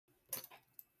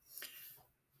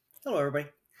Hello, everybody.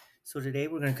 So today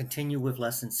we're going to continue with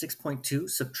lesson 6.2,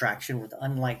 subtraction with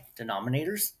unlike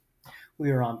denominators. We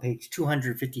are on page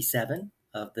 257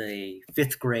 of the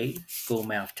 5th grade Go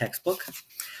Math textbook.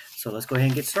 So let's go ahead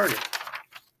and get started.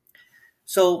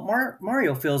 So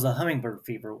Mario fills a hummingbird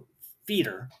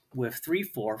feeder with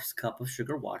 3/4 cup of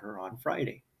sugar water on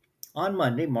Friday. On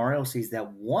Monday, Mario sees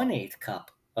that 1/8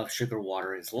 cup of sugar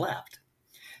water is left.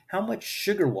 How much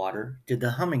sugar water did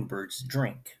the hummingbirds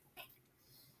drink?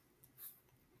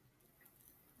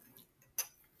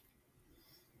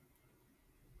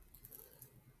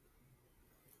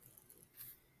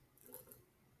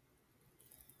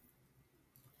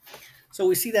 So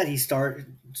we see that he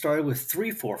started with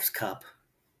 3/4 cup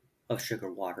of sugar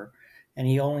water, and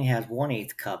he only has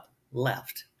 1/8 cup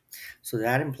left. So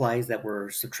that implies that we're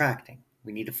subtracting.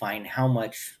 We need to find how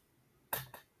much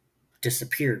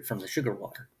disappeared from the sugar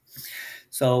water.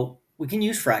 So we can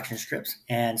use fraction strips.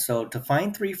 And so to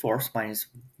find 3/4 minus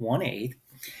 1/8,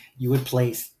 you would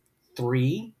place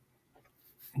 3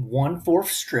 1/4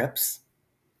 strips,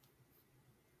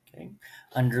 okay,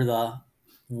 under the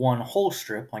 1 whole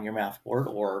strip on your math board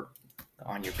or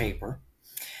on your paper.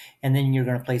 And then you're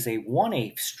going to place a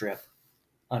 1/8 strip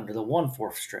under the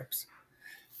 1/4 strips.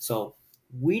 So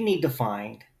we need to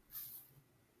find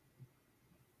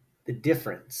the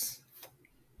difference.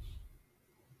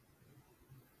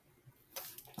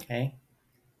 Okay.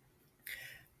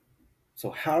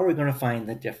 So how are we going to find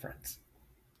the difference?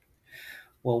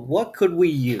 Well, what could we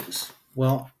use?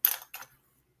 Well,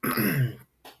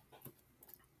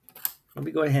 let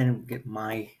me go ahead and get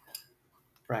my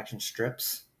fraction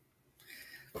strips.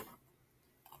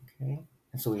 Okay.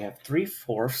 And so we have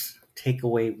 3/4 take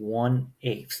away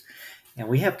 1/8. And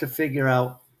we have to figure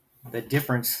out the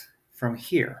difference from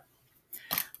here.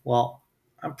 Well,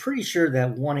 I'm pretty sure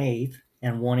that 1/8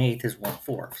 and 1/8 is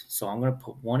 1/4. So I'm going to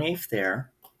put 1/8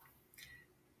 there.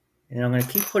 And I'm going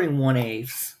to keep putting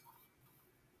 1/8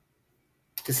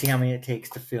 to see how many it takes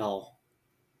to fill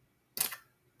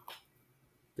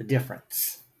the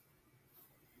difference.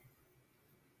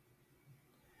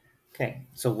 Okay,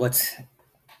 so what's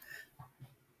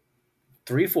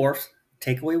 3/4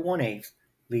 take away 1/8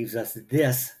 leaves us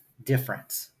this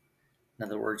difference. In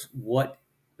other words, what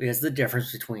is the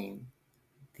difference between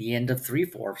the end of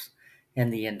 3/4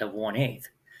 and the end of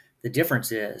 1/8? The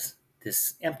difference is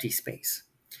this empty space.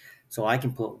 So I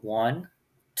can put 1,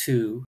 2,